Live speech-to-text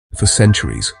For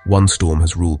centuries, one storm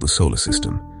has ruled the solar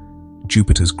system,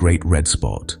 Jupiter's Great Red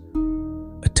Spot.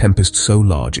 A tempest so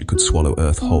large it could swallow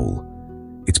Earth whole.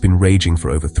 It's been raging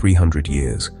for over 300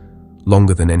 years,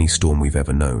 longer than any storm we've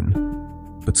ever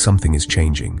known. But something is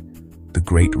changing. The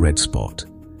Great Red Spot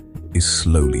is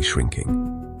slowly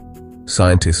shrinking.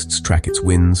 Scientists track its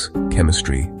winds,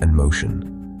 chemistry, and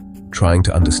motion, trying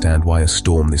to understand why a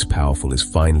storm this powerful is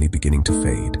finally beginning to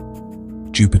fade.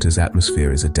 Jupiter's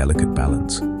atmosphere is a delicate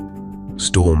balance.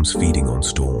 Storms feeding on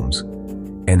storms,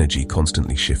 energy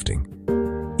constantly shifting.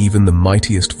 Even the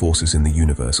mightiest forces in the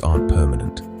universe aren't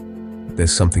permanent.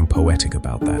 There's something poetic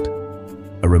about that.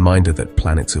 A reminder that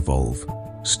planets evolve,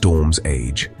 storms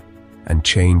age, and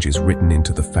change is written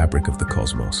into the fabric of the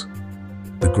cosmos.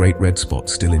 The Great Red Spot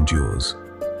still endures,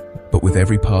 but with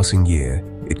every passing year,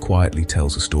 it quietly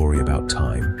tells a story about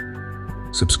time.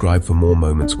 Subscribe for more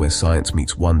moments where science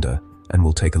meets wonder, and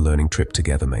we'll take a learning trip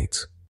together, mates.